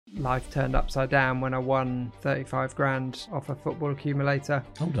life turned upside down when I won 35 grand off a football accumulator.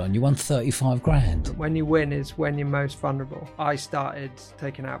 Hold on, you won 35 grand? When you win is when you're most vulnerable. I started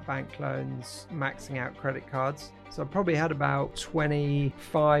taking out bank loans, maxing out credit cards. So I probably had about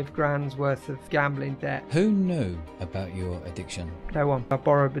 25 grand's worth of gambling debt. Who knew about your addiction? No one. I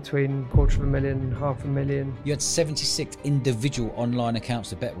borrowed between $250,000 and $500,000. You had 76 individual online accounts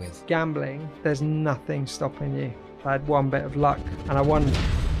to bet with. Gambling, there's nothing stopping you. I had one bit of luck and I won.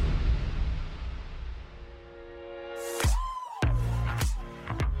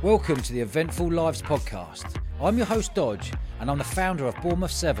 Welcome to the Eventful Lives podcast. I'm your host Dodge and I'm the founder of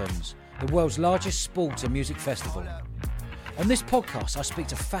Bournemouth Sevens, the world's largest sports and music festival. On this podcast I speak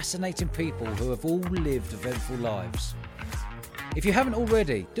to fascinating people who have all lived eventful lives. If you haven't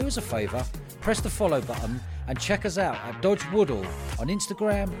already, do us a favour, press the follow button and check us out at Dodge Woodall on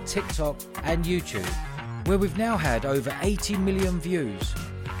Instagram, TikTok and YouTube, where we've now had over 80 million views.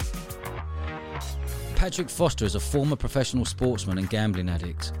 Patrick Foster is a former professional sportsman and gambling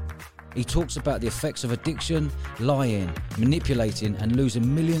addict. He talks about the effects of addiction, lying, manipulating and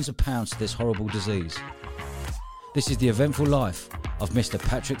losing millions of pounds to this horrible disease. This is the eventful life of Mr.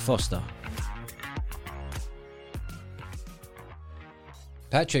 Patrick Foster.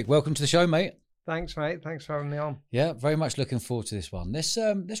 Patrick, welcome to the show, mate. Thanks, mate. Thanks for having me on. Yeah, very much looking forward to this one. Let's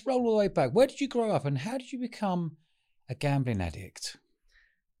roll all the way back. Where did you grow up and how did you become a gambling addict?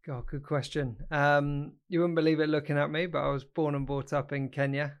 God, good question. You wouldn't believe it looking at me, but I was born and brought up in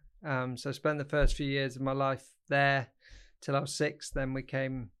Kenya. So I spent the first few years of my life there till I was 6. Then we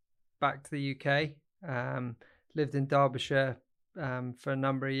came back to the UK, lived in Derbyshire for a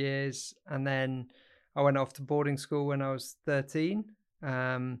number of years. And then I went off to boarding school when I was 13.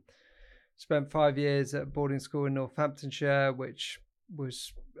 Spent 5 years at boarding school in Northamptonshire, which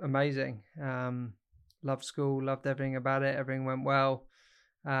was amazing. Loved school, loved everything about it. Everything went well.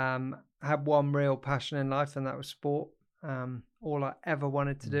 Had one real passion in life, and that was sport. All I ever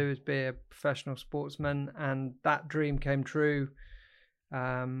wanted to do is be a professional sportsman, and that dream came true.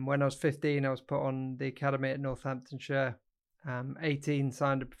 When I was 15, I was put on the academy at Northamptonshire. 18,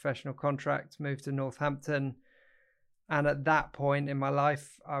 signed a professional contract, moved to Northampton. And at that point in my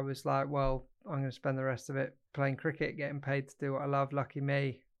life, I was like, well, I'm going to spend the rest of it playing cricket, getting paid to do what I love. Lucky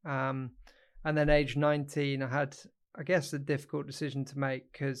me. And then age 19, I had, I guess, a difficult decision to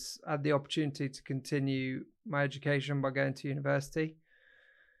make because I had the opportunity to continue my education by going to university.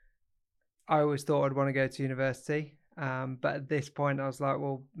 I always thought I'd want to go to university. But at this point, I was like,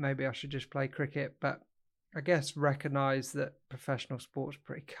 well, maybe I should just play cricket. But I guess recognize that professional sport's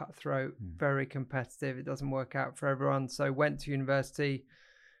pretty cutthroat, very competitive. It doesn't work out for everyone. So went to university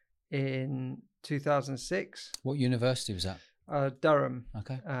in 2006. What university was that? Durham.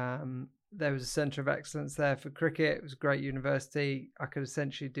 Okay. There was a centre of excellence there for cricket. It was a great university. I could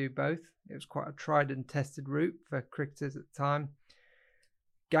essentially do both. It was quite a tried and tested route for cricketers at the time.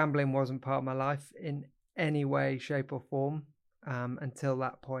 Gambling wasn't part of my life in any way, shape or form until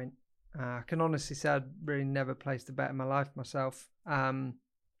that point. I can honestly say I'd really never placed a bet in my life myself. And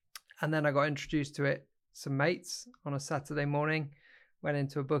then I got introduced to it. Some mates on a Saturday morning, went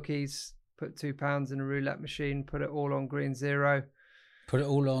into a bookies, put £2 in a roulette machine, put it all on green zero. Put it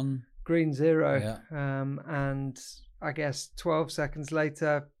all on? Green zero. Yeah. And I guess 12 seconds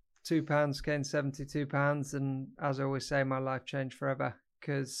later, £2 gained £72. And as I always say, my life changed forever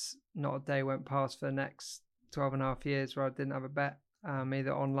because not a day went past for the next 12 and a half years where I didn't have a bet.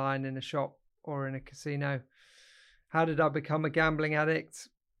 Either online in a shop or in a casino. How did I become a gambling addict?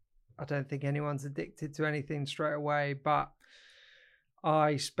 I don't think anyone's addicted to anything straight away, but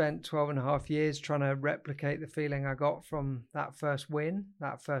I spent 12 and a half years trying to replicate the feeling I got from that first win,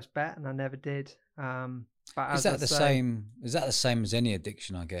 that first bet, and I never did. But Is that the same as any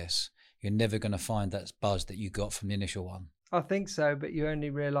addiction, I guess? You're never going to find that buzz that you got from the initial one. I think so, but you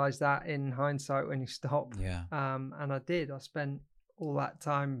only realise that in hindsight when you stop. Yeah. And I did. I spent all that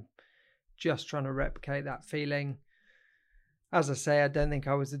time just trying to replicate that feeling. As I say, I don't think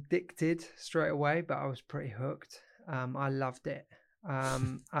I was addicted straight away, but I was pretty hooked. I loved it.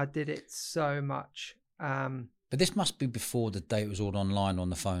 I did it so much. But this must be before the day it was all online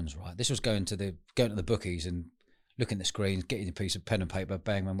on the phones, right? This was going to the bookies and looking at the screens, getting a piece of pen and paper,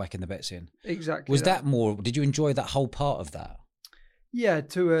 bang, and whacking the bets in. Exactly. Was that more? Did you enjoy that whole part of that? Yeah,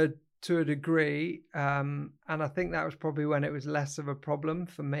 to a degree, and I think that was probably when it was less of a problem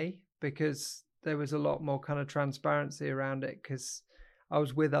for me because there was a lot more kind of transparency around it because I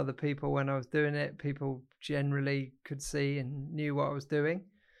was with other people when I was doing it. People generally could see and knew what I was doing.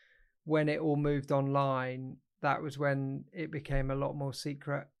 When it all moved online, that was when it became a lot more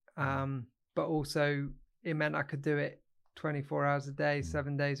secret. But also it meant I could do it 24 hours a day,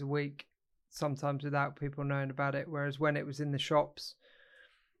 7 days a week, sometimes without people knowing about it. Whereas when it was in the shops,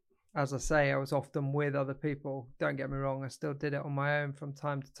 as I say, I was often with other people. Don't get me wrong, I still did it on my own from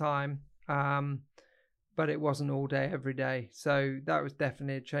time to time. But it wasn't all day, every day. So that was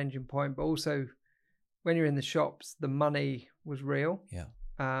definitely a changing point. But also, when you're in the shops, the money was real. Yeah.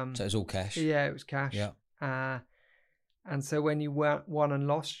 So it was all cash? Yeah, it was cash. Yeah. And so when you won and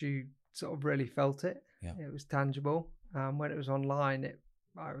lost, you sort of really felt it. Yeah. It was tangible. When it was online,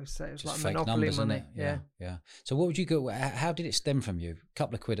 I would say it was just like fake Monopoly numbers, money. Isn't it? Yeah. So what would you go? How did it stem from you? A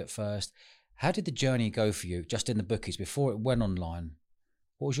couple of quid at first. How did the journey go for you, just in the bookies, before it went online?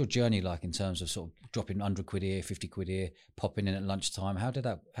 What was your journey like in terms of sort of dropping 100 quid here, 50 quid here, popping in at lunchtime? How did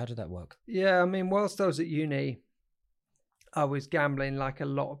that work? Yeah, I mean, whilst I was at uni, I was gambling like a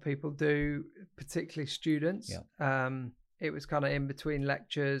lot of people do, particularly students. Yeah. It was kind of in between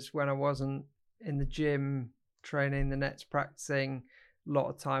lectures when I wasn't in the gym, training, the nets, practicing, a lot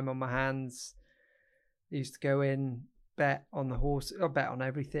of time on my hands. I used to go in, bet on the horse, or bet on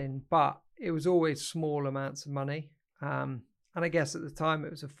everything, but it was always small amounts of money. And I guess at the time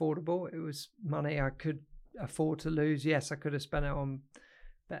it was affordable. It was money I could afford to lose. Yes, I could have spent it on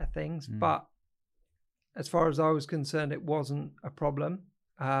better things, but as far as I was concerned, it wasn't a problem.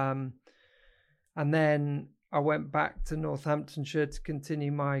 And then I went back to Northamptonshire to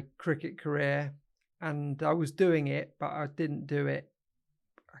continue my cricket career, and I was doing it, but I didn't do it,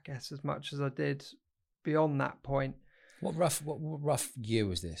 I guess, as much as I did beyond that point. What rough year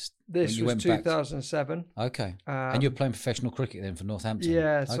was this? This was 2007. Okay. And you're playing professional cricket then for Northampton?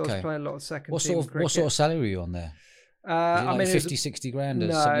 Yeah, so I was playing a lot of second team cricket. What sort of salary were you on there? I mean, 50, 60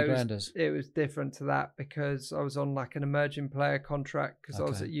 granders, 70 granders? It was different to that because I was on like an emerging player contract because I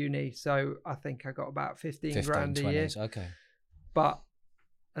was at uni. So I think I got about 15 grand a year. Okay. But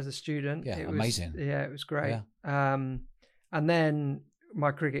as a student, it was amazing. Yeah, it was great. Yeah. And then my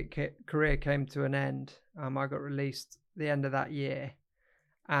cricket career came to an end. I got released the end of that year.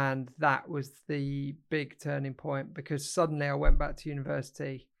 And that was the big turning point because suddenly I went back to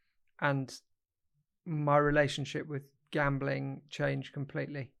university and my relationship with gambling changed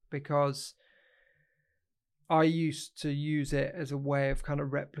completely because I used to use it as a way of kind of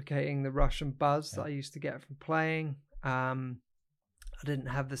replicating the rush and buzz that I used to get from playing. I didn't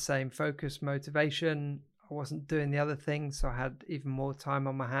have the same focus, motivation. I wasn't doing the other things, so I had even more time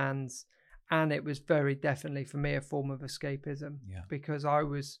on my hands. And it was very definitely for me a form of escapism because I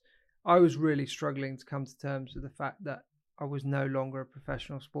was really struggling to come to terms with the fact that I was no longer a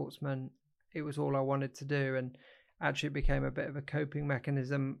professional sportsman. It was all I wanted to do, and actually it became a bit of a coping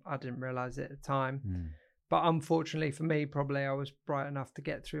mechanism. I didn't realize it at the time. But unfortunately for me, probably I was bright enough to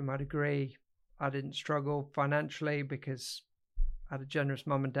get through my degree. I didn't struggle financially because I had a generous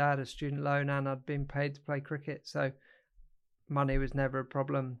mum and dad, a student loan, and I'd been paid to play cricket. So money was never a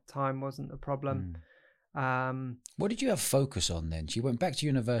problem. Time wasn't a problem. What did you have focus on then? So you went back to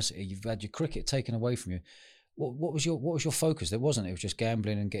university. You've had your cricket taken away from you. What was your focus? There wasn't. It was just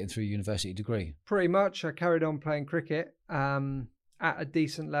gambling and getting through a university degree. Pretty much. I carried on playing cricket at a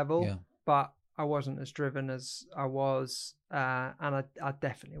decent level, but I wasn't as driven as I was, and I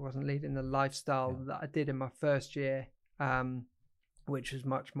definitely wasn't leading the lifestyle that I did in my first year, which was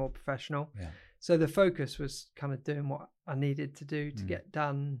much more professional. So the focus was kind of doing what I needed to do to get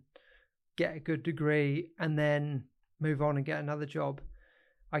done, get a good degree, and then move on and get another job.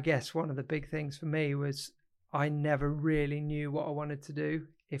 I guess one of the big things for me was I never really knew what I wanted to do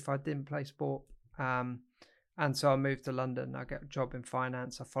if I didn't play sport. And so I moved to London. I got a job in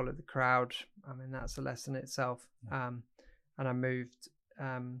finance. I followed the crowd. I mean, that's a lesson itself. And I moved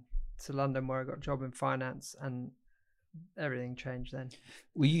to London where I got a job in finance, and everything changed then.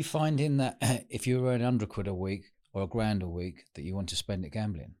 Were you finding that if you were earning 100 quid a week or £1,000 a week that you want to spend it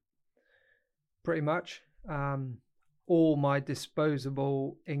gambling? Pretty much. All my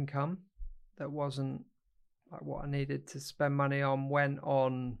disposable income that wasn't like what I needed to spend money on went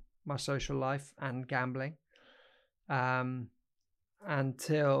on my social life and gambling. And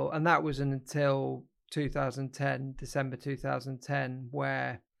that was until 2010, December 2010,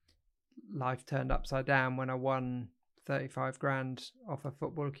 where life turned upside down when I won 35 grand off a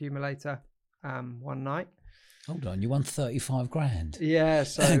football accumulator one night. Hold on, you won 35 grand? Yeah.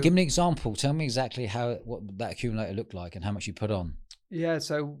 So give me an example. Tell me exactly what that accumulator looked like and how much you put on. Yeah,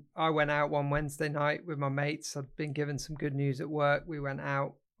 so I went out one Wednesday night with my mates. I'd been given some good news at work. We went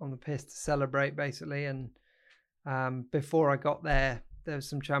out on the piss to celebrate, basically. And before I got there, there was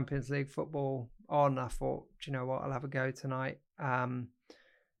some Champions League football on. I thought, do you know what, I'll have a go tonight.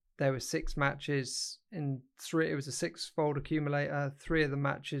 There were 6 matches in 3. It was a 6-fold accumulator. 3 of the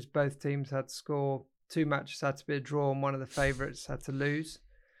matches, both teams had to score 2 matches had to be a draw and one of the favourites had to lose.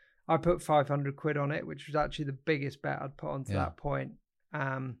 I put 500 quid on it, which was actually the biggest bet I'd put on to that point.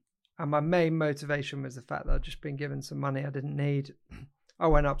 And my main motivation was the fact that I'd just been given some money I didn't need. I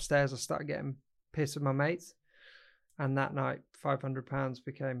went upstairs, I started getting pissed with my mates. And that night, £500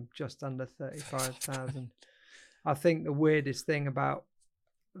 became just under 35,000. I think the weirdest thing about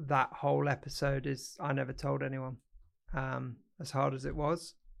that whole episode is I never told anyone, as hard as it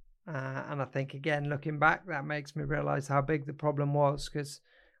was. And I think, again, looking back, that makes me realise how big the problem was, because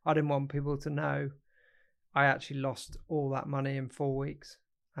I didn't want people to know I actually lost all that money in 4 weeks.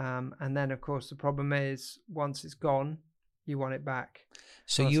 And then, of course, the problem is once it's gone, you want it back.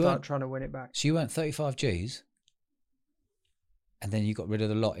 So you start trying to win it back. So you earned 35 G's and then you got rid of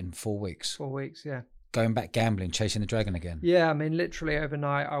the lot in 4 weeks? 4 weeks, yeah. Going back gambling, chasing the dragon again? Yeah, I mean, literally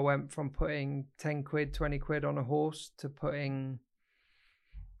overnight, I went from putting 10 quid, 20 quid on a horse to putting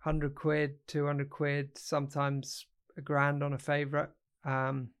 100 quid, 200 quid, sometimes £1,000 on a favourite.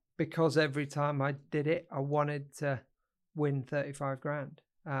 Because every time I did it, I wanted to win 35 grand.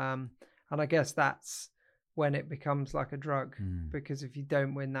 And I guess that's when it becomes like a drug, because if you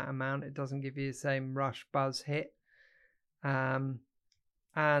don't win that amount, it doesn't give you the same rush, buzz, hit. And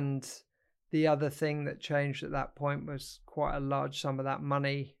the other thing that changed at that point was quite a large sum of that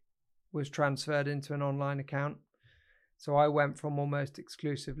money was transferred into an online account. So I went from almost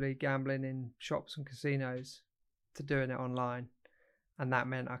exclusively gambling in shops and casinos to doing it online. And that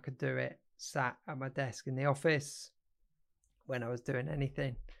meant I could do it sat at my desk in the office when I was doing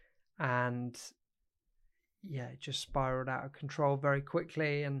anything. And yeah, it just spiraled out of control very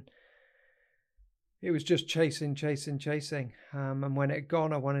quickly. And it was just chasing. And when it had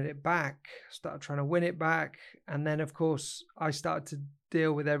gone, I wanted it back. Started trying to win it back. And then, of course, I started to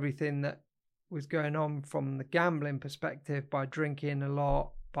deal with everything that was going on from the gambling perspective by drinking a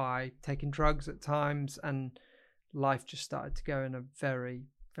lot, by taking drugs at times, and life just started to go in a very,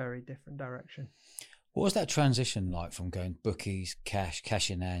 very different direction. What was that transition like from going bookies,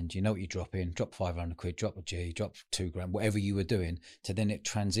 cash in hand, you know what you drop in, drop 500 quid, drop a G, drop 2 grand, whatever you were doing, to then it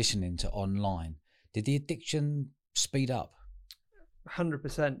transitioning to online? Did the addiction speed up?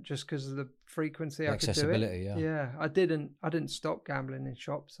 100%, just because of the frequency I could do it. Accessibility, yeah. I didn't stop gambling in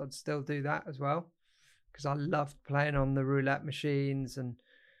shops. I'd still do that as well, because I loved playing on the roulette machines, and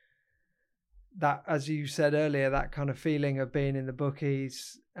that, as you said earlier, that kind of feeling of being in the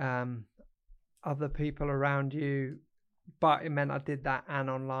bookies, other people around you. But it meant I did that and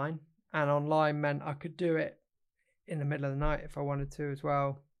online meant I could do it in the middle of the night if I wanted to as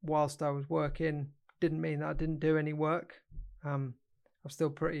well, whilst I was working. Didn't mean that I didn't do any work. I'm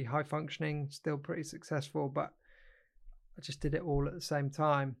still pretty high functioning, still pretty successful, but I just did it all at the same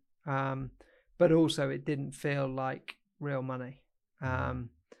time. But also it didn't feel like real money.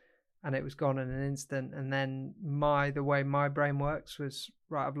 And it was gone in an instant. And then the way my brain works was,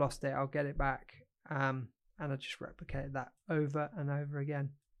 right, I've lost it, I'll get it back. And I just replicated that over and over again.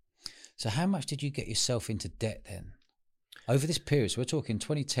 So how much did you get yourself into debt then? Over this period, so we're talking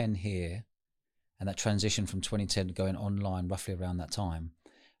 2010 here, and that transition from 2010 to going online roughly around that time,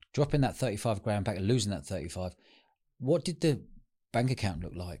 dropping that 35 grand back and losing that 35, what did the bank account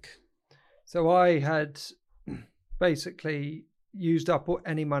look like? So I had basically used up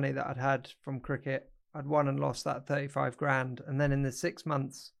any money that I'd had from cricket. I'd won and lost that 35 grand. And then in the 6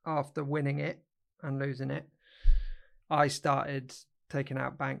 months after winning it and losing it, I started taking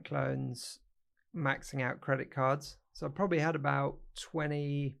out bank loans, maxing out credit cards. So I probably had about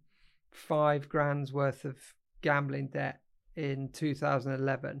 25 grand's worth of gambling debt in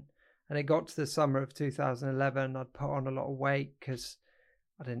 2011. And it got to the summer of 2011. I'd put on a lot of weight because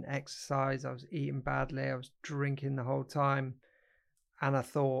I didn't exercise. I was eating badly. I was drinking the whole time. And I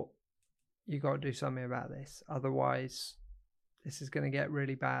thought, you got to do something about this. Otherwise, this is going to get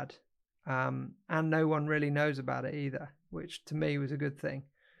really bad. And no one really knows about it either, which to me was a good thing.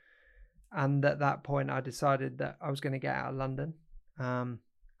 And at that point, I decided that I was going to get out of London. And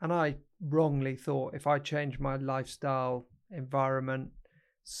I wrongly thought if I changed my lifestyle environment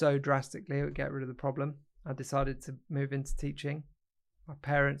so drastically, it would get rid of the problem. I decided to move into teaching. My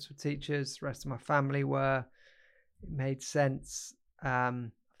parents were teachers. The rest of my family were. It made sense. I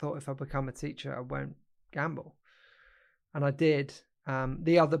thought if I become a teacher, I won't gamble. And I did.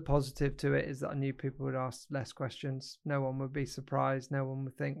 The other positive to it is that I knew people would ask less questions. No one would be surprised. No one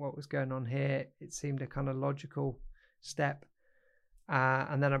would think what was going on here. It seemed a kind of logical step.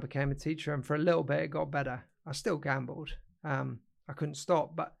 And then I became a teacher, and for a little bit, it got better. I still gambled. I couldn't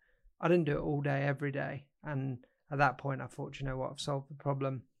stop, but I didn't do it all day, every day. And at that point, I thought, you know what, I've solved the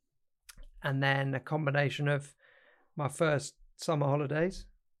problem. And then a combination of my first summer holidays,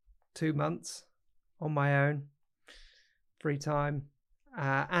 2 months on my own, free time,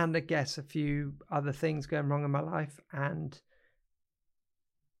 and I guess a few other things going wrong in my life, and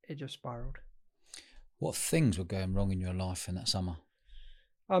it just spiraled. What things were going wrong in your life in that summer?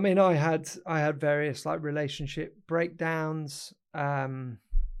 I mean, I had various like relationship breakdowns, and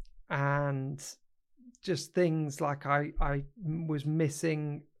just things like I was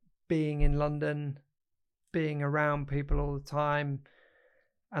missing being in London, being around people all the time.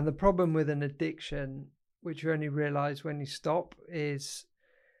 And the problem with an addiction, which you only realize when you stop, is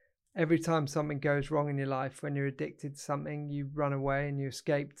every time something goes wrong in your life, when you're addicted to something, you run away and you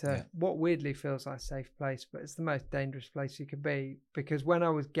escape to what weirdly feels like a safe place, but it's the most dangerous place you could be. Because when I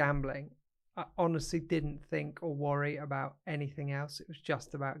was gambling, I honestly didn't think or worry about anything else. It was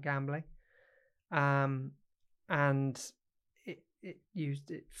just about gambling. And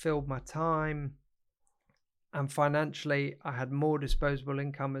it filled my time. And financially, I had more disposable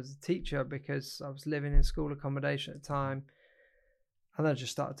income as a teacher because I was living in school accommodation at the time. And I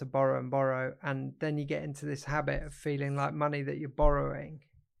just started to borrow and borrow. And then you get into this habit of feeling like money that you're borrowing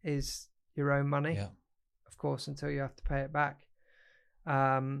is your own money, of course, until you have to pay it back.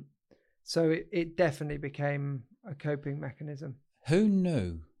 So it definitely became a coping mechanism. Who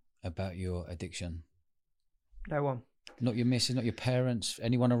knew about your addiction? No one. Not your missus, not your parents,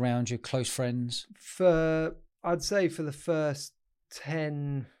 anyone around you, close friends? I'd say for the first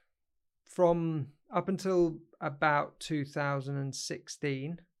 10, from up until about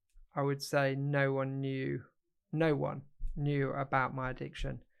 2016, I would say no one knew about my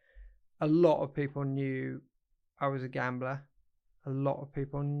addiction. A lot of people knew I was a gambler. A lot of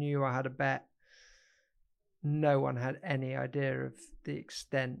people knew I had a bet. No one had any idea of the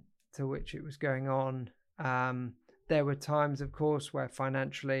extent to which it was going on. There were times, of course, where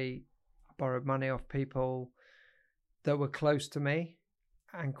financially I borrowed money off people that were close to me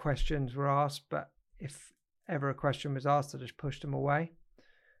and questions were asked, but if ever a question was asked, I just pushed them away.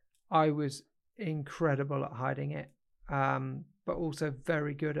 I was incredible at hiding it, but also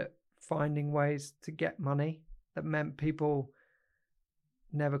very good at finding ways to get money that meant people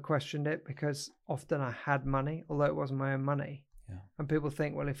never questioned it, because often I had money, although it wasn't my own money. And people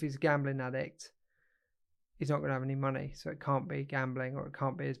think, well, if he's a gambling addict, he's not going to have any money, so it can't be gambling, or it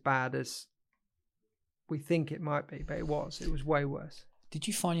can't be as bad as we think it might be. But it was way worse. Did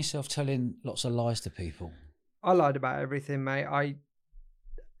you find yourself telling lots of lies to people? I lied about everything, mate.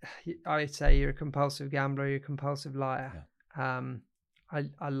 I say you're a compulsive gambler, you're a compulsive liar.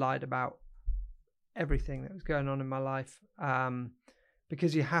 I lied about everything that was going on in my life,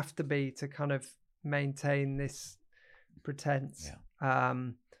 because you have to be to kind of maintain this pretense.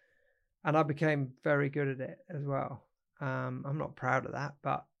 And I became very good at it as well. I'm not proud of that,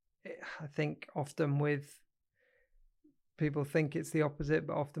 but I think often with people think it's the opposite,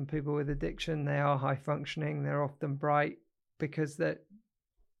 but often people with addiction, they are high functioning. They're often bright because they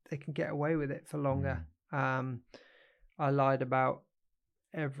can get away with it for longer. I lied about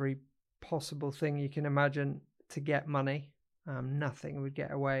every possible thing you can imagine to get money. Nothing would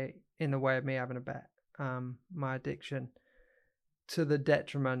get away in the way of me having a bet. My addiction, to the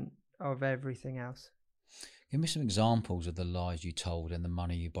detriment of everything else. Give me some examples of the lies you told and the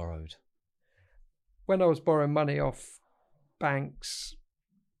money you borrowed. When I was borrowing money off banks,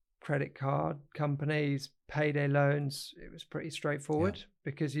 credit card companies, payday loans, it was pretty straightforward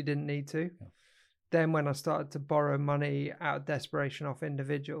because you didn't need to. Then when I started to borrow money out of desperation off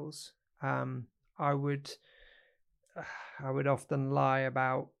individuals, I would often lie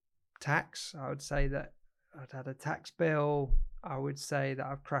about tax. I would say that I'd had a tax bill. I would say that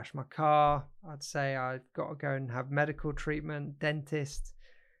I've crashed my car. I'd say I've got to go and have medical treatment, dentist,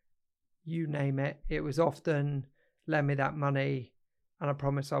 you name it. It was often, lend me that money and I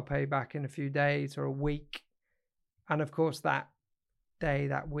promise I'll pay back in a few days or a week. And of course that day,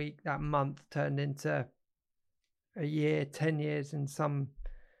 that week, that month turned into a year, 10 years in some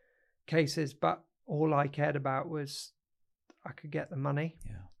cases. But all I cared about was I could get the money.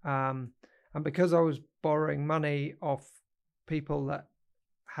 And because I was borrowing money off people that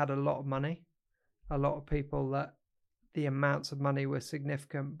had a lot of money, a lot of people that the amounts of money were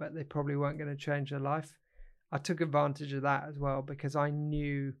significant, but they probably weren't going to change their life, I took advantage of that as well, because I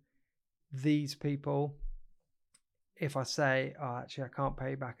knew these people, if I say, oh, actually, I can't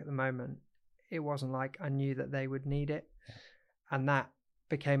pay you back at the moment, it wasn't like I knew that they would need it. And that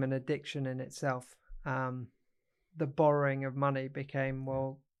became an addiction in itself. The borrowing of money became,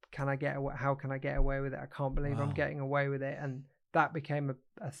 well, how can I get away with it? I can't believe I'm getting away with it. And that became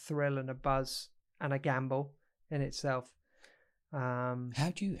a thrill and a buzz and a gamble in itself.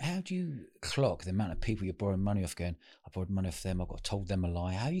 How do you clock the amount of people you're borrowing money off, going, I borrowed money off them, I got told them a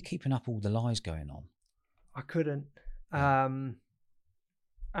lie? How are you keeping up all the lies going on? I couldn't. And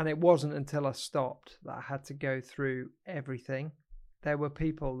it wasn't until I stopped that I had to go through everything. There were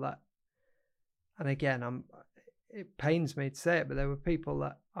people that, and again, it pains me to say it, but there were people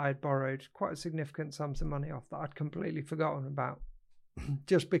that I had borrowed quite significant sums of money off that I'd completely forgotten about.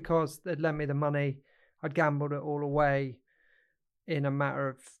 Just because they'd lent me the money, I'd gambled it all away in a matter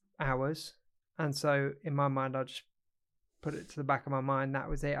of hours. And so in my mind, I just put it to the back of my mind. That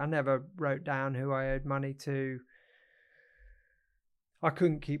was it. I never wrote down who I owed money to. I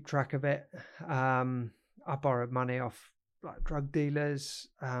couldn't keep track of it. I borrowed money off like drug dealers,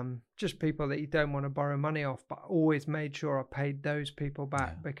 just people that you don't want to borrow money off, but I always made sure I paid those people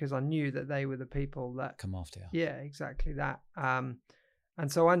back because I knew that they were the people that come after you. Yeah, exactly that.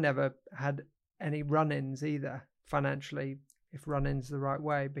 And so I never had any run-ins either financially, if run-ins the right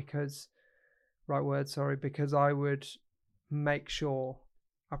word, because I would make sure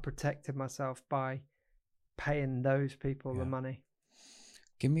I protected myself by paying those people the money.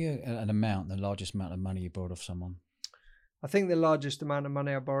 Give me an amount, the largest amount of money you borrowed off someone. I think the largest amount of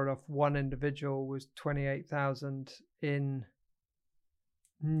money I borrowed off one individual was 28,000 in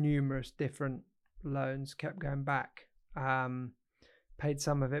numerous different loans, kept going back. Paid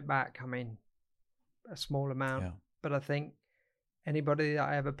some of it back. I mean, a small amount, but I think anybody that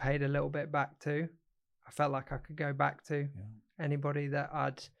I ever paid a little bit back to, I felt like I could go back to. Anybody that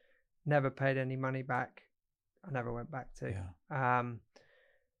I'd never paid any money back, I never went back to. And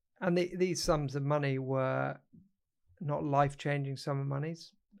these sums of money were not life-changing sum of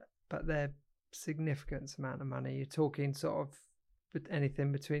monies, but they're significant amount of money. You're talking sort of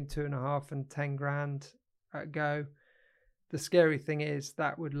anything between 2.5 and 10 grand at go. The scary thing is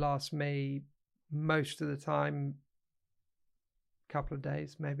that would last me most of the time a couple of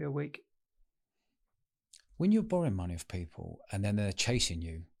days, maybe a week. When you're borrowing money off people and then they're chasing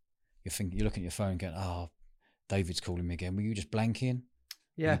you, you're looking at your phone going, oh, David's calling me again. Were you just blanking?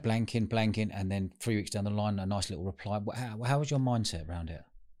 Yeah. Blanking, and then 3 weeks down the line, a nice little reply. How was your mindset around it?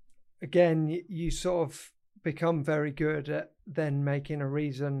 Again, you sort of become very good at then making a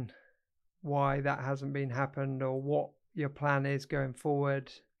reason why that hasn't been happened or what your plan is going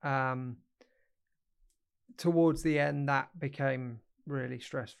forward. Towards the end, that became really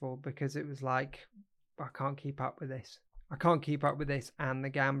stressful because it was like, I can't keep up with this. I can't keep up with this and the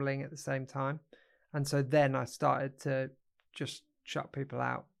gambling at the same time. And so then I started to just shut people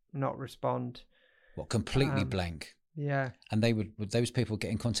out, not respond. What, completely blank? Yeah. And would those people get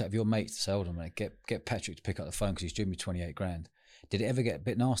in contact with your mates to say, hold on a minute, get Patrick to pick up the phone because he's due me 28 grand. Did it ever get a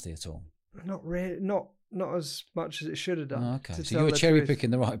bit nasty at all? Not really, not as much as it should have done. Oh, okay. So you were cherry picking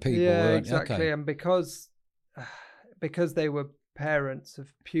the right people, weren't exactly. Okay. And because they were parents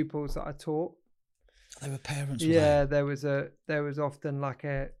of pupils that I taught. They were parents. Yeah, there was often like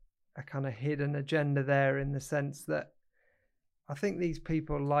a kind of hidden agenda there, in the sense that I think these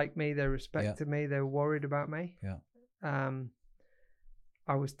people liked me, they respected me, they were worried about me. Yeah.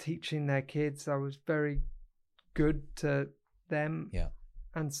 I was teaching their kids, I was very good to them. Yeah.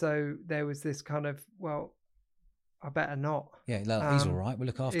 And so there was this kind of, well, I better not. Yeah, he's all right. We'll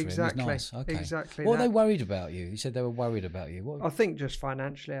look after him. He's nice. Okay. Exactly. What are they worried about you? You said they were worried about you. What? I think just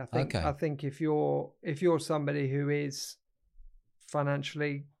financially. I think if you're somebody who is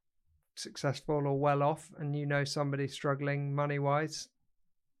financially successful or well off, and you know somebody struggling money wise,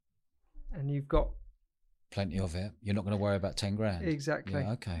 and you've got plenty of it, you're not going to worry about 10 grand. Exactly.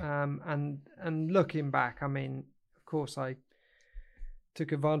 Yeah, okay. And looking back, I mean, of course, I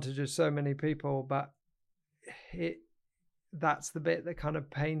took advantage of so many people, but that's the bit that kind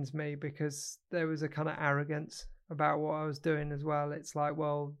of pains me, because there was a kind of arrogance about what I was doing as well. It's like,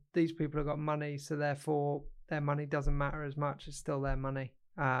 well, these people have got money, so therefore their money doesn't matter as much. It's still their money.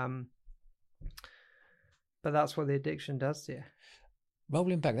 But that's what the addiction does to you.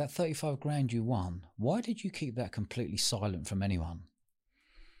 Rolling back, that 35 grand you won, why did you keep that completely silent from anyone?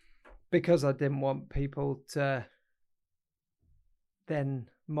 Because I didn't want people to then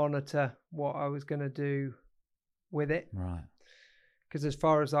monitor what I was going to do with it. Right. Because as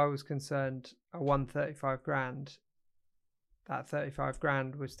far as I was concerned, I won 35 grand. That 35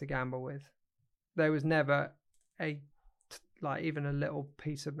 grand was to gamble with. There was never even a little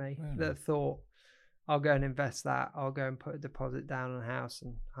piece of me that thought, I'll go and invest that. I'll go and put a deposit down on a house,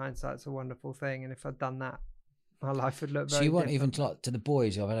 and hindsight's a wonderful thing. And if I'd done that, my life would look very different. So you weren't even to the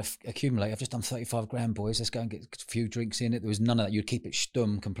boys, I've had to accumulate. I've just done 35 grand, boys. Let's go and get a few drinks in it. There was none of that. You'd keep it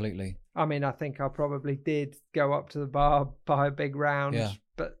stum completely. I mean, I think I probably did go up to the bar, buy a big round,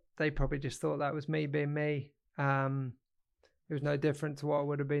 but they probably just thought that was me being me. It was no different to what it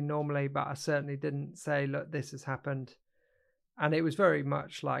would have been normally, but I certainly didn't say, look, this has happened. And it was very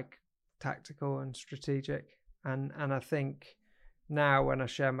much like tactical and strategic. And I think now when I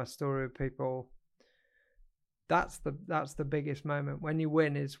share my story with people, that's the biggest moment. When you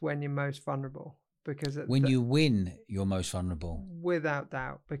win is when you're most vulnerable, because when you win, you're most vulnerable. Without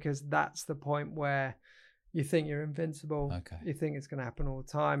doubt, because that's the point where you think you're invincible. Okay. You think it's going to happen all the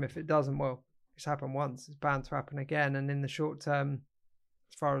time. If it doesn't, well, it's happened once. It's bound to happen again. And in the short term,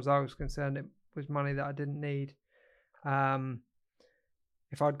 as far as I was concerned, it was money that I didn't need.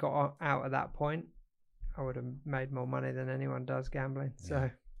 If I'd got out at that point, I would have made more money than anyone does gambling. Yeah. So,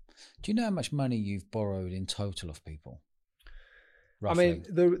 do you know how much money you've borrowed in total of people? Roughly? I mean,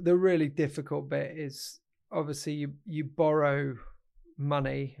 the really difficult bit is obviously you borrow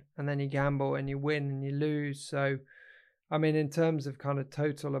money and then you gamble and you win and you lose. So, I mean, in terms of kind of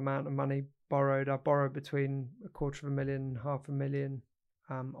total amount of money borrowed, I borrowed between $250,000 and $500,000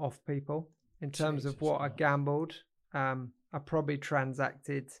 off people. In terms of what I gambled, I probably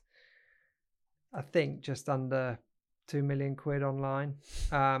transacted, I think, just under 2 million quid online.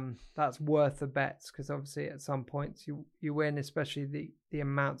 That's worth the bets, because obviously at some points you win, especially the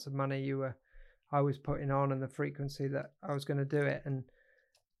amounts of money I was putting on and the frequency that I was going to do it. And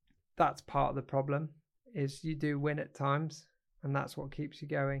that's part of the problem, is you do win at times, and that's what keeps you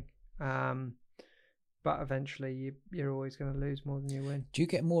going. But eventually you're always going to lose more than you win. Do you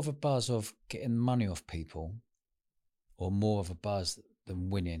get more of a buzz of getting money off people, or more of a buzz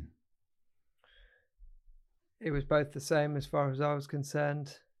than winning? It was both the same as far as I was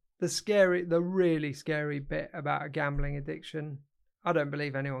concerned. The really scary bit about a gambling addiction, I don't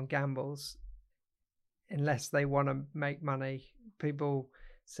believe anyone gambles unless they want to make money. People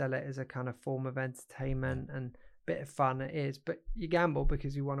sell it as a kind of form of entertainment and bit of fun. It is, but you gamble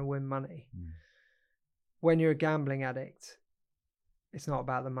because you want to win money. When you're a gambling addict, it's not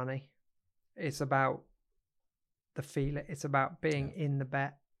about the money. It's about the feeling. It's about being in the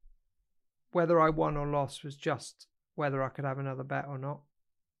bet. Whether I won or lost was just whether I could have another bet or not.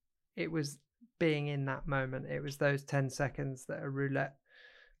 It was being in that moment. It was those 10 seconds that a roulette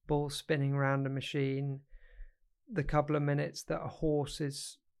ball spinning around a machine, the couple of minutes that a horse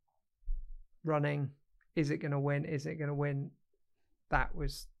is running. Is it going to win? Is it going to win? That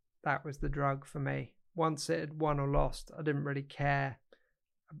was the drug for me. Once it had won or lost, I didn't really care.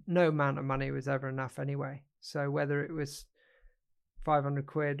 No amount of money was ever enough anyway. So whether it was 500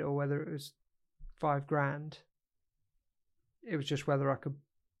 quid or whether it was $5,000, it was just whether I could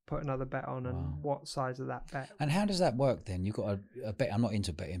put another bet on and what size of that bet. And how does that work then? You've got a bet. I'm not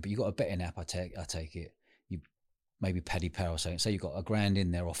into betting, but you've got a betting app. I take it. You maybe Paddy Power or something. Say you've got $1,000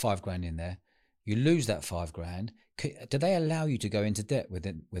 in there or $5,000 in there. You lose that $5,000. Do they allow you to go into debt with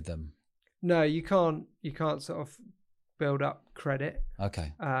them? No, you can't. You can't sort of build up credit.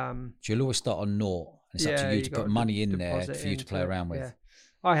 Okay. So you'll always start on naught. It's up to you to put money in there for you to play around with. Yeah.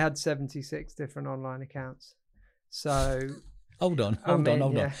 I had 76 different online accounts. So hold on.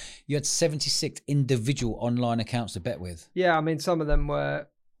 You had 76 individual online accounts to bet with. Yeah, I mean, some of them were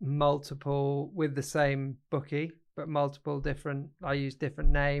multiple with the same bookie, but multiple different. I used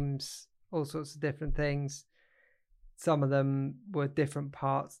different names, all sorts of different things. Some of them were different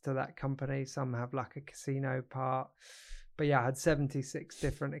parts to that company. Some have like a casino part. But yeah, I had 76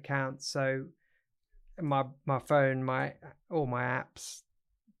 different accounts. So my phone, all my apps,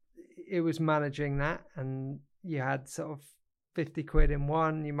 it was managing that. And you had sort of 50 quid in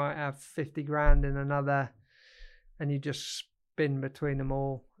one, you might have 50 grand in another, and you just spin between them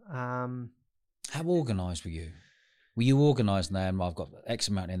all. How organised were you? Were you organised now? I've got X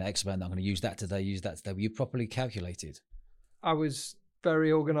amount in X amount. I'm going to use that today. Were you properly calculated? I was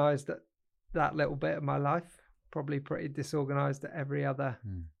very organised at that little bit of my life. Probably pretty disorganised at every other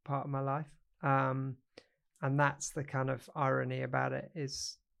part of my life. And that's the kind of irony about it.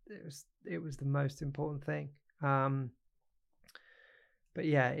 It was the most important thing. But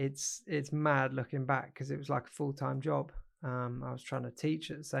yeah, it's mad looking back, because it was like a full-time job. I was trying to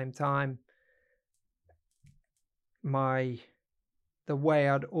teach at the same time. The way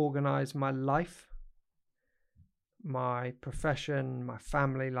I'd organize my life, my profession, my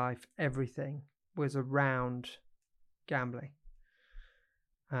family life, everything was around gambling.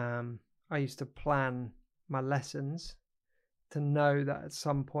 I used to plan my lessons to know that at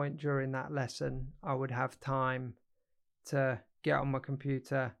some point during that lesson I would have time to get on my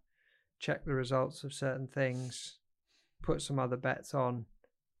computer, check the results of certain things, put some other bets on,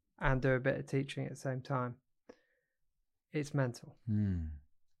 and do a bit of teaching at the same time. It's mental.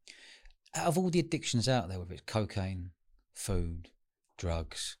 Out of all the addictions out there, whether it's cocaine, food,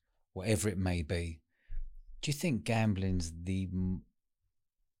 drugs, whatever it may be, do you think gambling's the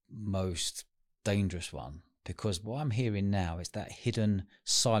most dangerous one? because what I'm hearing now is that hidden,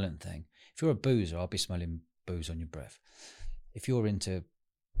 silent thing. If you're a boozer, I'll be smelling booze on your breath. If you're into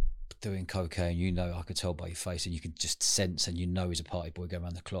doing cocaine, you know, I could tell by your face, and you could just sense, and you know he's a party boy going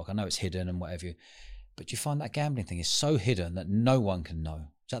around the clock. I know it's hidden and whatever, but you find that gambling thing is so hidden that no one can know.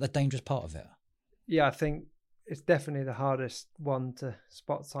 Is that the dangerous part of it? Yeah, I think it's definitely the hardest one to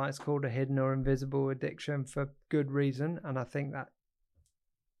spot. It's called a hidden or invisible addiction for good reason. And I think that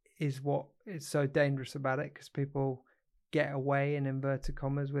is what is so dangerous about it, because people get away, in inverted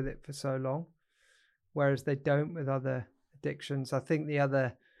commas, with it for so long, whereas they don't with other addictions. I think the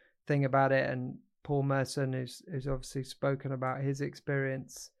other thing about it, and Paul Merson who's obviously spoken about his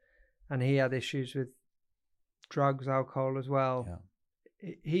experience, and he had issues with drugs, alcohol as well.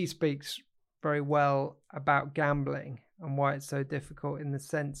 Yeah. He speaks very well about gambling and why it's so difficult, in the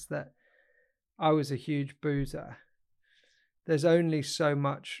sense that I was a huge boozer. There's only so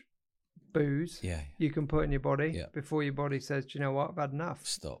much booze you can put in your body before your body says, do you know what, I've had enough.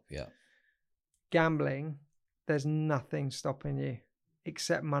 Stop. Gambling, there's nothing stopping you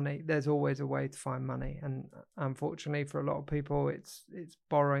except money. There's always a way to find money, and unfortunately for a lot of people, it's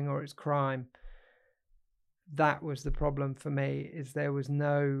borrowing or it's crime. That was the problem for me, is there was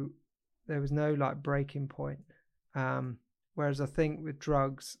no like breaking point. Whereas I think with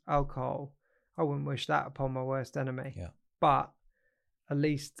drugs, alcohol, I wouldn't wish that upon my worst enemy. Yeah. But at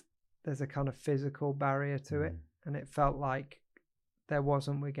least there's a kind of physical barrier to it, and it felt like there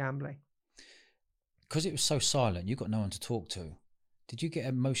wasn't with gambling. Because it was so silent, you got no one to talk to. Did you get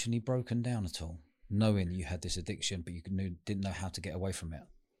emotionally broken down at all, knowing that you had this addiction, but you didn't know how to get away from it?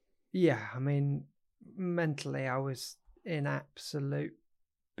 Yeah, I mean, mentally I was in absolute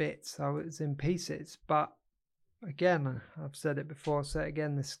bits. I was in pieces. But again, I've said it before, I'll say it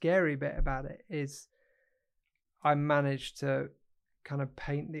again, the scary bit about it is I managed to kind of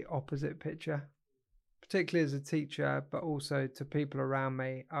paint the opposite picture, particularly as a teacher, but also to people around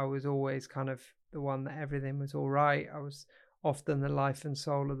me. I was always kind of the one that everything was all right. I was often the life and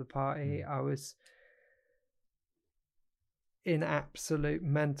soul of the party. I was in absolute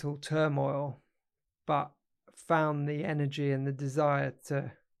mental turmoil, but found the energy and the desire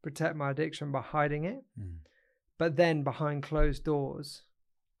to protect my addiction by hiding it. But then behind closed doors,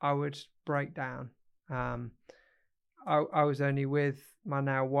 I would break down. I was only with my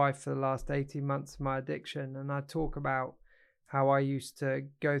now wife for the last 18 months of my addiction, and I talk about how I used to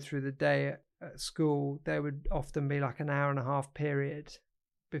go through the day at school. There would often be like an hour and a half period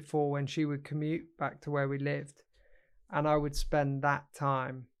before when she would commute back to where we lived, and I would spend that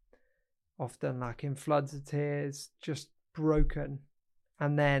time often like in floods of tears, just broken,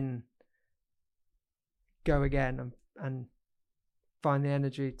 and then go again and find the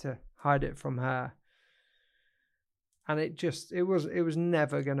energy to hide it from her. And it was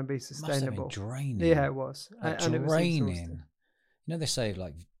never going to be sustainable. Must have been draining. Yeah, it was. And draining. You know, they say,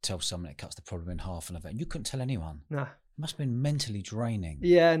 like, tell someone it cuts the problem in half and event. You couldn't tell anyone. No. It must have been mentally draining.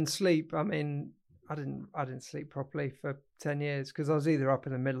 Yeah, and sleep. I mean, I didn't sleep properly for 10 years because I was either up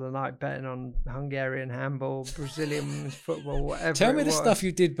in the middle of the night betting on Hungarian handball, Brazilian football, whatever. Tell me the stuff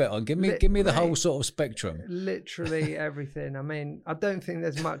you did bet on. Give me the whole sort of spectrum. Literally everything. I mean, I don't think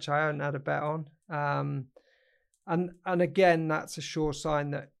there's much I haven't had a bet on. And again, that's a sure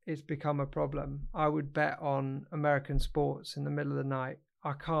sign that it's become a problem. I would bet on American sports in the middle of the night.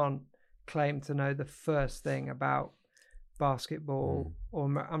 I can't claim to know the first thing about basketball,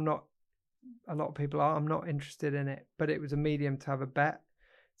 or I'm not. A lot of people are. I'm not interested in it, but it was a medium to have a bet.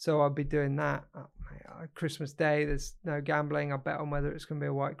 So I'd be doing that. Christmas Day, there's no gambling. I bet on whether it's going to be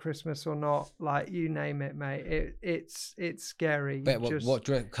a white Christmas or not. Like, you name it, mate. It's scary. Bet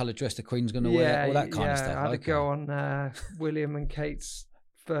what colour dress the Queen's going to wear, all that kind of stuff. I had to go on William and Kate's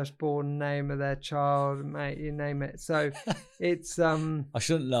firstborn name of their child, mate. You name it. So it's I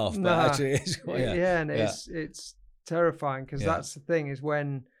shouldn't laugh, but actually it's it's terrifying, because that's the thing, is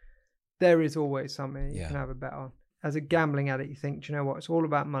when there is always something you can have a bet on. As a gambling addict, you think, do you know what? It's all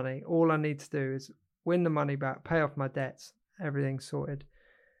about money. All I need to do is win the money back, pay off my debts, everything's sorted.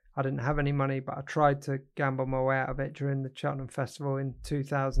 I didn't have any money, but I tried to gamble my way out of it during the Cheltenham Festival in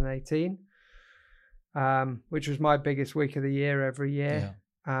 2018, which was my biggest week of the year every year.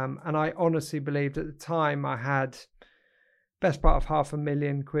 And I honestly believed at the time I had best part of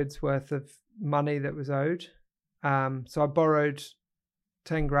 £500,000 worth of money that was owed. So I borrowed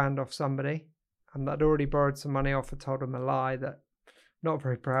 10 grand off somebody, and I'd already borrowed some money off. I told them a lie that I'm not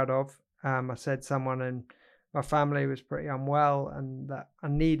very proud of. I said someone in my family was pretty unwell and that I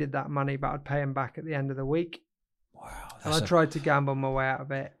needed that money, but I'd pay them back at the end of the week. Wow. And I tried to gamble my way out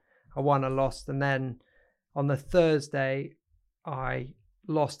of it. I won, I lost. And then on the Thursday, I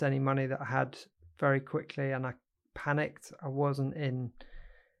lost any money that I had very quickly and I panicked. I wasn't in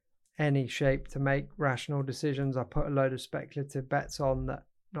any shape to make rational decisions. I put a load of speculative bets on that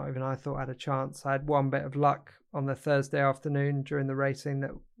not even I thought had a chance. I had one bit of luck on the Thursday afternoon during the racing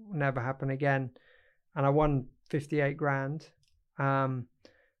that will never happen again, and I won 58 grand. But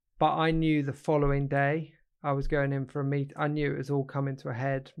I knew the following day I was going in for a meet. I knew it was all coming to a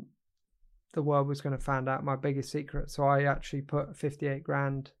head. The world was going to find out my biggest secret. So I actually put a 58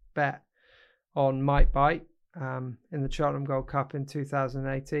 grand bet on Might Bite in the Cheltenham Gold Cup in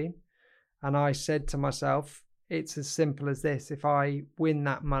 2018. And I said to myself, it's as simple as this. If I win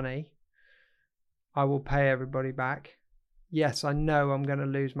that money, I will pay everybody back. Yes, I know I'm going to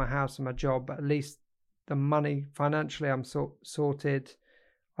lose my house and my job, but at least the money financially I'm sorted.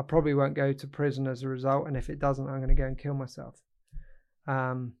 I probably won't go to prison as a result. And if it doesn't, I'm going to go and kill myself.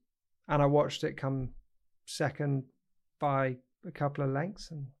 And I watched it come second by a couple of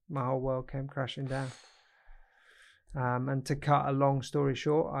lengths and my whole world came crashing down. And to cut a long story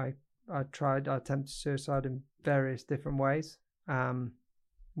short, I attempted suicide in various different ways.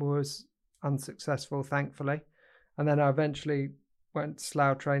 Was unsuccessful, thankfully. And then I eventually went to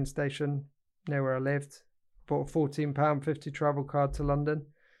Slough train station near where I lived, bought a £14.50 travel card to London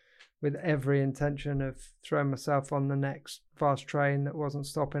with every intention of throwing myself on the next fast train that wasn't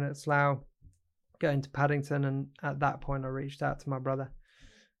stopping at Slough, going to Paddington. And at that point, I reached out to my brother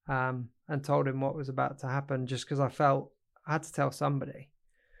and told him what was about to happen, just because I felt I had to tell somebody,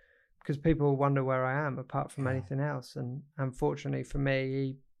 because people wonder where I am apart from anything else. And unfortunately for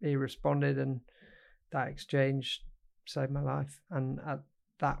me, he responded, and that exchange saved my life. And at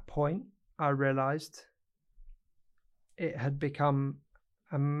that point, I realized it had become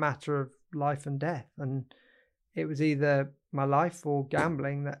a matter of life and death, and it was either my life or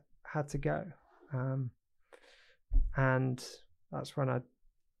gambling that had to go. And that's when I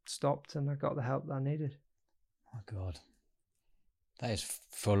stopped and I got the help that I needed. Oh my God. That is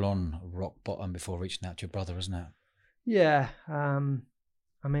full on rock bottom before reaching out to your brother, isn't it? Yeah.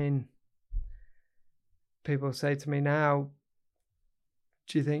 I mean, people say to me now,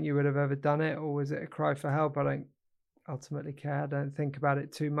 do you think you would have ever done it, or was it a cry for help? I don't ultimately care. I don't think about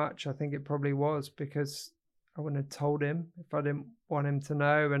it too much. I think it probably was, because I wouldn't have told him if I didn't want him to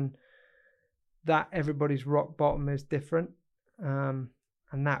know. And that everybody's rock bottom is different.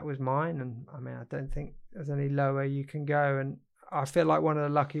 And that was mine. And I mean, I don't think there's any lower you can go. And I feel like one of the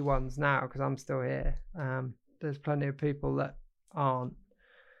lucky ones now, because I'm still here. There's plenty of people that aren't.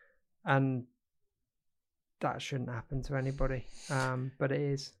 And that shouldn't happen to anybody. But it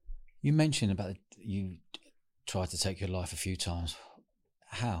is. You mentioned about you tried to take your life a few times.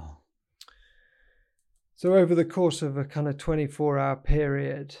 How? So over the course of a kind of 24-hour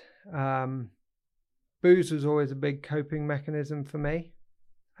period, booze was always a big coping mechanism for me.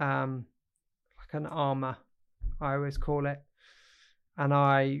 Like an armor, I always call it. And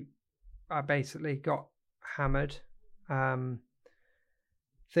I basically got hammered,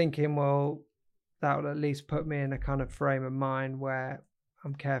 thinking, well, that will at least put me in a kind of frame of mind where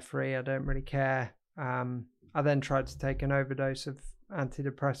I'm carefree, I don't really care. I then tried to take an overdose of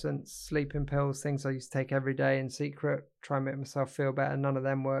antidepressants, sleeping pills, things I used to take every day in secret, try and make myself feel better. None of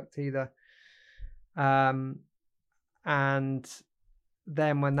them worked either. And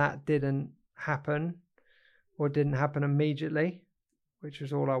then when that didn't happen, or didn't happen immediately, which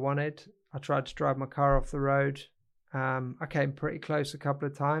was all I wanted, I tried to drive my car off the road. I came pretty close a couple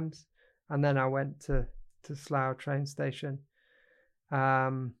of times, and then I went to Slough train station.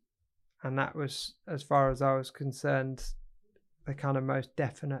 And that was, as far as I was concerned, the kind of most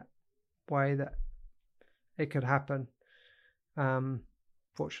definite way that it could happen.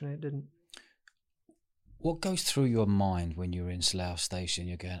 Fortunately, it didn't. What goes through your mind when you're in Slough station?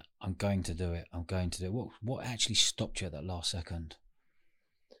 You're going, I'm going to do it. I'm going to do it. What actually stopped you at that last second?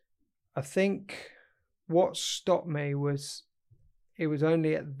 I think what stopped me was, it was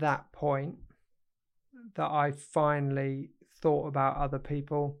only at that point that I finally thought about other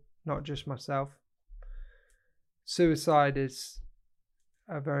people, not just myself. Suicide is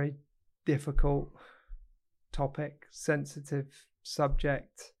a very difficult topic, sensitive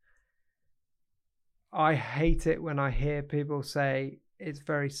subject. I hate it when I hear people say it's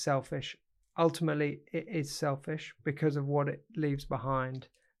very selfish. Ultimately, it is selfish because of what it leaves behind.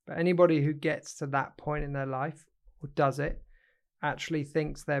 But anybody who gets to that point in their life, or does it, actually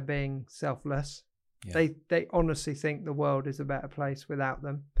thinks they're being selfless. Yeah. They honestly think the world is a better place without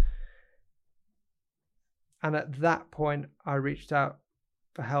them. And at that point, I reached out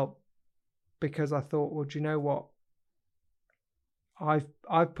for help, because I thought, well, do you know what?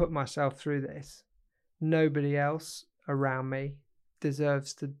 I've put myself through this. Nobody else around me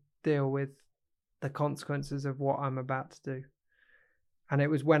deserves to deal with the consequences of what I'm about to do. And it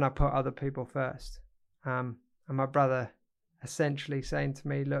was when I put other people first. And my brother essentially saying to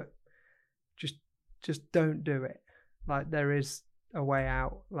me, look, just don't do it. Like, there is a way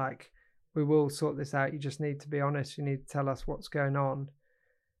out. Like, we will sort this out. You just need to be honest. You need to tell us what's going on.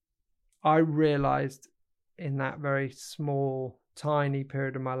 I realized in that very small, tiny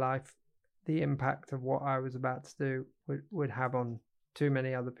period of my life, the impact of what I was about to do would have on too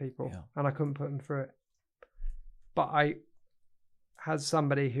many other people. Yeah. And I couldn't put them through it. But as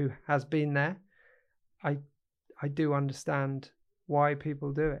somebody who has been there, I do understand why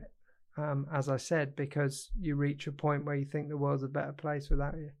people do it. As I said, because you reach a point where you think the world's a better place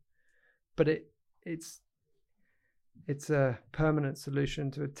without you. But it's a permanent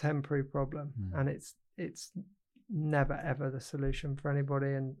solution to a temporary problem, and it's never ever the solution for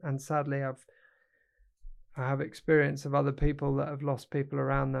anybody. And sadly, I have experience of other people that have lost people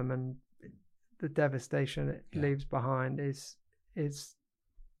around them, and the devastation it leaves behind is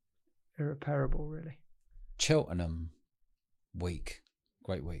irreparable, really. Cheltenham week,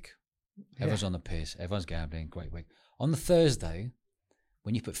 great week. Everyone's on the piss, everyone's gambling, great week. On the Thursday,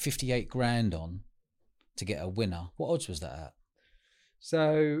 when you put 58 grand on to get a winner, what odds was that at?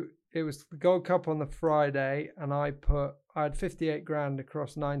 So it was the Gold Cup on the Friday, and I had 58 grand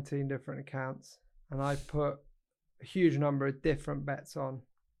across 19 different accounts, and I put a huge number of different bets on,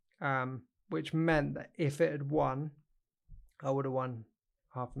 which meant that if it had won, I would have won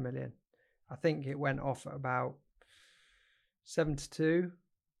 $500,000. I think it went off at about 7-2,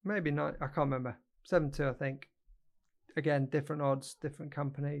 maybe 9. I can't remember. 7-2, I think. Again, different odds, different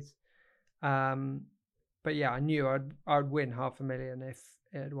companies. But yeah, I knew I'd win $500,000 if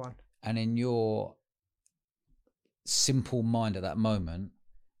it had won. And in your simple mind at that moment,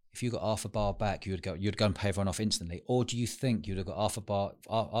 if you got half a bar back, you'd go and pay everyone off instantly, or do you think you'd have got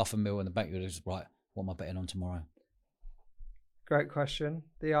 $500,000 in the bank? You'd have just, right, what am I betting on tomorrow? Great question.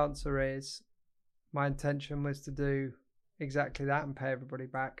 The answer is, my intention was to do exactly that and pay everybody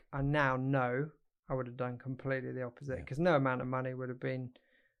back. I now know I would have done completely the opposite, because no amount of money would have been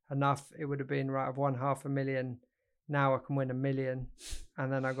enough. It would have been, right, I've won $500,000. Now I can win $1 million,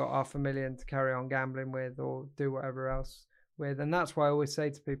 and then I got $500,000 to carry on gambling with or do whatever else with. And that's why I always say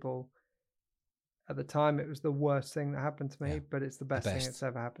to people, at the time it was the worst thing that happened to me, but it's the best thing that's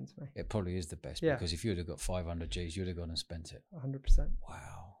ever happened to me. It probably is the best, because if you would have got 500 G's, you'd have gone and spent it. 100%.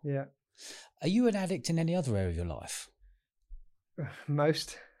 Wow. Yeah. Are you an addict in any other area of your life?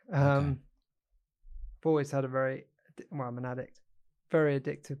 Most. Okay. I've always had I'm an addict. Very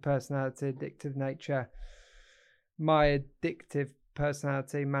addictive personality, addictive nature. My addictive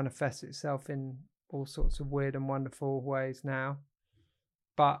personality manifests itself in all sorts of weird and wonderful ways now.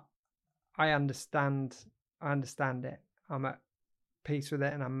 But I understand it. I'm at peace with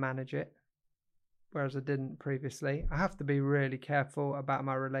it and I manage it, whereas I didn't previously. I have to be really careful about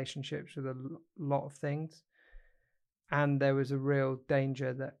my relationships with a lot of things. And there was a real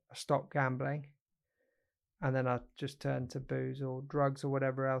danger that I stopped gambling and then I just turned to booze or drugs or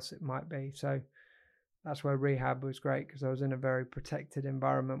whatever else it might be. So that's where rehab was great, because I was in a very protected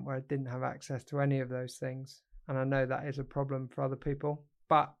environment where I didn't have access to any of those things. And I know that is a problem for other people,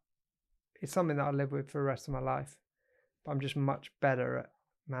 but it's something that I live with for the rest of my life. But I'm just much better at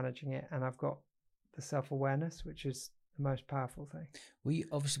managing it, and I've got the self-awareness, which is the most powerful thing. Well,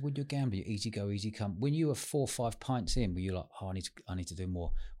 obviously, when you're gambling, you're easy go, easy come. When you were 4 or 5 pints in, were you like, oh, I need to do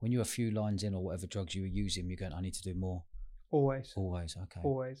more? When you're a few lines in or whatever drugs you were using, you're going, I need to do more? Always. Okay.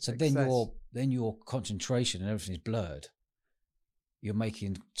 Always. So Excess. then your concentration and everything is blurred. You're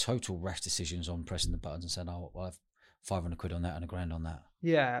making total rash decisions on pressing the buttons and saying, oh, I'll have 500 quid on that and $1,000 on that.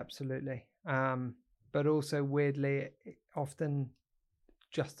 Yeah, absolutely. But also weirdly, it often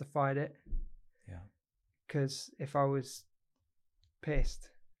justified it. Yeah. Because if I was pissed,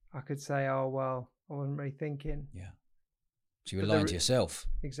 I could say, oh, well, I wasn't really thinking. Yeah. So you were lying to yourself.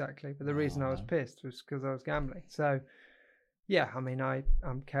 Exactly. But the reason I was pissed was because I was gambling. So, yeah, I mean,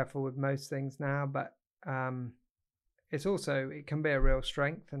 I'm careful with most things now, but it's also, it can be a real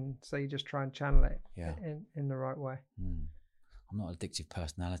strength. And so you just try and channel it in the right way. I'm not an addictive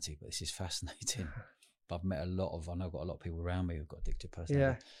personality, but this is fascinating. But I've met I know I've got a lot of people around me who've got addictive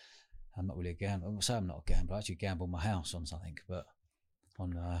personality. Yeah. I'm not really a gambler. I say I'm not a gambler. I actually gamble my house on something, but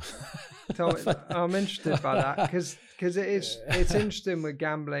on. I'm interested by that because it's interesting with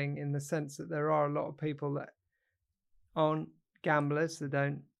gambling in the sense that there are a lot of people that aren't gamblers, that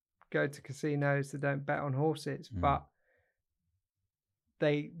don't go to casinos, that don't bet on horses, but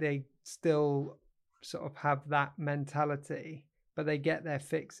they still sort of have that mentality, but they get their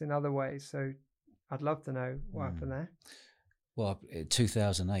fix in other ways. So I'd love to know what happened there. Well, in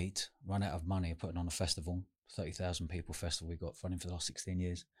 2008, run out of money putting on a festival, 30,000 people festival we got running for the last 16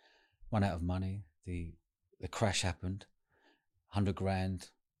 years. Run out of money. The crash happened. 100 grand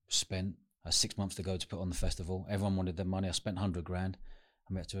spent. 6 months to go to put on the festival. Everyone wanted their money. I spent 100 grand.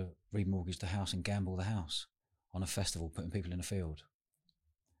 And we had to remortgage the house and gamble the house on a festival, putting people in the field.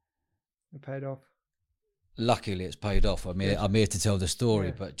 It paid off. Luckily, it's paid off. I'm here to tell the story,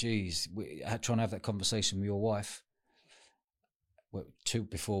 Yeah. but geez, trying to have that conversation with your wife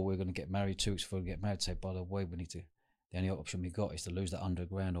before we're going to get married, 2 weeks before we get married, say, by the way, the only option we got is to lose that 100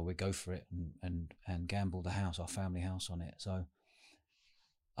 grand, or we go for it and gamble the house, our family house, on it. So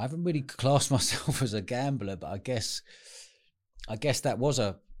I haven't really classed myself as a gambler, but I guess that was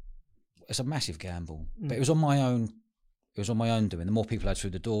it's a massive gamble. But it was on my own. It was on my own doing. The more people I had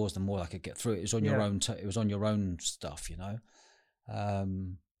through the doors, the more I could get through it. It was on your own. It was on your own stuff, you know.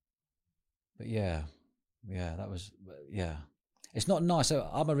 But yeah, that was It's not nice. So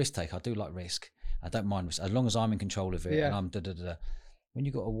I'm a risk taker. I do like risk. I don't mind risk as long as I'm in control of it. Yeah. And I'm When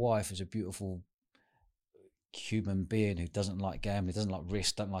you got a wife who's a beautiful human being who doesn't like gambling, doesn't like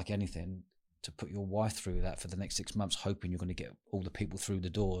risk, don't like anything, to put your wife through that for the next 6 months, hoping you're going to get all the people through the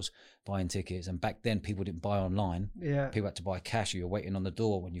doors buying tickets. And back then, people didn't buy online. Yeah. People had to buy cash. You're waiting on the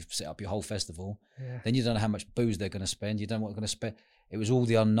door when you've set up your whole festival. Yeah. Then you don't know how much booze they're going to spend. You don't know what they're going to spend. It was all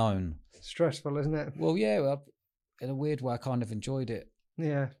the unknown. Stressful, isn't it? Well, yeah. In a weird way, I kind of enjoyed it.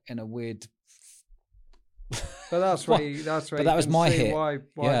 Yeah. In a weird. But that's where But that was my hit. Why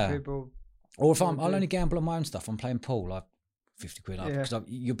people. Or if I'll only gamble on my own stuff. I'm playing pool, like 50 quid up, because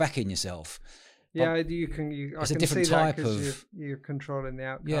you're backing yourself. Yeah, you can. I it's a can different see that type of. you're controlling the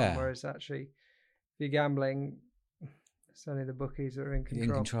outcome. Yeah. Whereas actually, if you're gambling, it's only the bookies that are in control.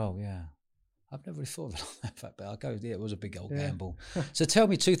 In control, yeah. I've never really thought of it like that, but I'll go. Yeah, it was a big old gamble. So tell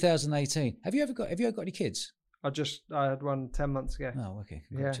me, 2018. Have you ever got any kids? I had one 10 months ago. Oh, okay.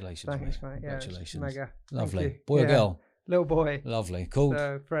 Congratulations, yeah, thanks, mate. Congratulations. Yeah, mega. Lovely. Boy or girl? Little boy. Lovely. Cool.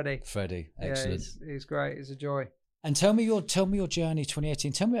 So Freddie. Excellent. Yeah, he's great. He's a joy. And tell me your journey,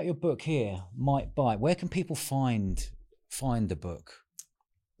 2018. Tell me about your book here, Might Bite. Where can people find the book?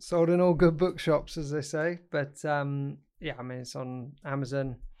 Sold in all good bookshops, as they say. But it's on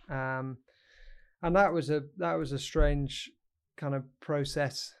Amazon. And that was a strange kind of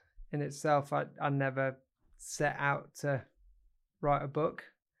process in itself. I never set out to write a book.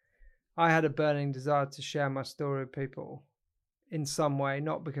 I had a burning desire to share my story with people in some way,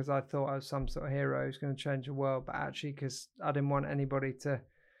 not because I thought I was some sort of hero who's going to change the world, but actually because I didn't want anybody to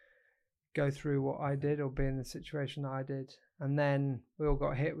go through what I did or be in the situation that I did. And then we all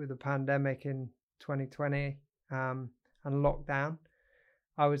got hit with the pandemic in 2020 and lockdown.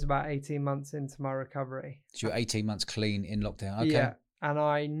 I was about 18 months into my recovery. So you're 18 months clean in lockdown. Okay. Yeah. And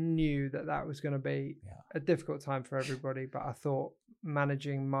I knew that was going to be a difficult time for everybody, but I thought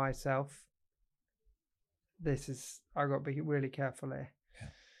managing myself, I got to be really careful here. Yeah.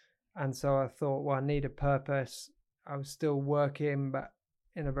 And so I thought, well, I need a purpose. I was still working, but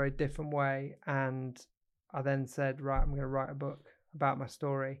in a very different way. And I then said, right, I'm going to write a book about my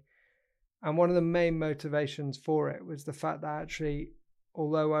story. And one of the main motivations for it was the fact that actually,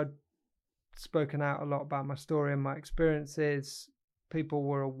 although I'd spoken out a lot about my story and my experiences, people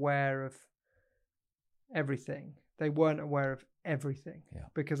were aware of everything. They weren't aware of everything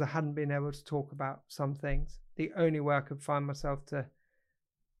because I hadn't been able to talk about some things. The only way I could find myself to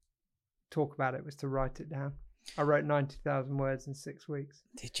talk about it was to write it down. I wrote 90,000 words in 6 weeks.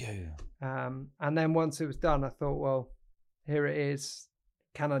 Did you? And then once it was done, I thought, well, here it is.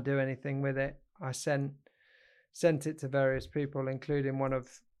 Can I do anything with it? I sent it to various people, including one of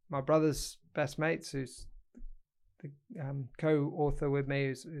my brother's best mates, who's the co-author with me,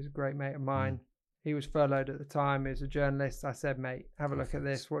 who's a great mate of mine. He was furloughed at the time. He was a journalist. I said, mate, have a look at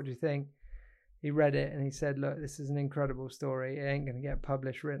this. What do you think? He read it and he said, look, this is an incredible story. It ain't going to get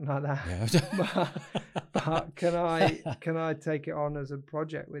published written like that. Yeah. but can I take it on as a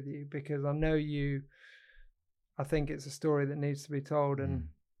project with you? Because I know I think it's a story that needs to be told, and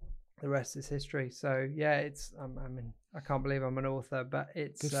the rest is history. So yeah, I can't believe I'm an author, but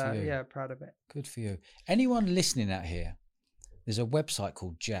it's proud of it. Good for you. Anyone listening out here, there's a website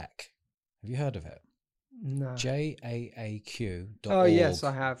called Jack. Have you heard of it? No. JAAQ.org. Oh yes,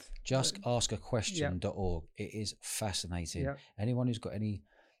 I have. JustAskAquestion.org. It is fascinating. Yep. Anyone who's got any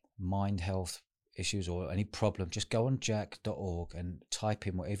mind health issues or any problem, just go on jack.org and type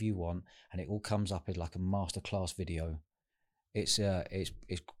in whatever you want, and it all comes up as like a masterclass video. It's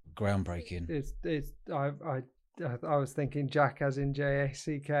groundbreaking. I was thinking Jack as in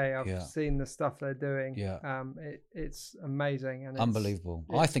JACK. I've seen the stuff they're doing. Yeah. It's amazing and unbelievable.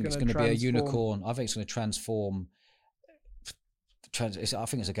 I think it's going to be a unicorn. I think it's going to transform I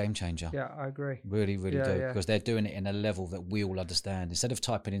think it's a game changer. Yeah, I agree. Really, really Yeah, do. yeah. Because they're doing it in a level that we all understand. Instead of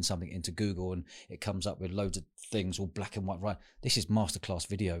typing in something into Google and it comes up with loads of things all black and white, right? This is masterclass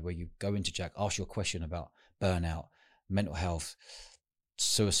video where you go into Jack, ask your question about burnout, mental health,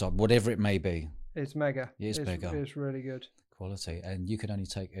 suicide, whatever it may be. It's mega. It's mega. It's really good. Quality. And you can only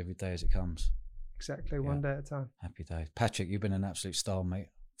take every day as it comes. Exactly, one day at a time. Happy days. Patrick, you've been an absolute star, mate.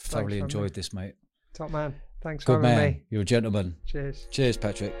 Thoroughly Thanks, enjoyed this, mate. Top man. Thanks Good for having man. me. You're a gentleman. Cheers. Cheers,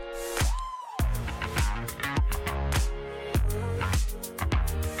 Patrick.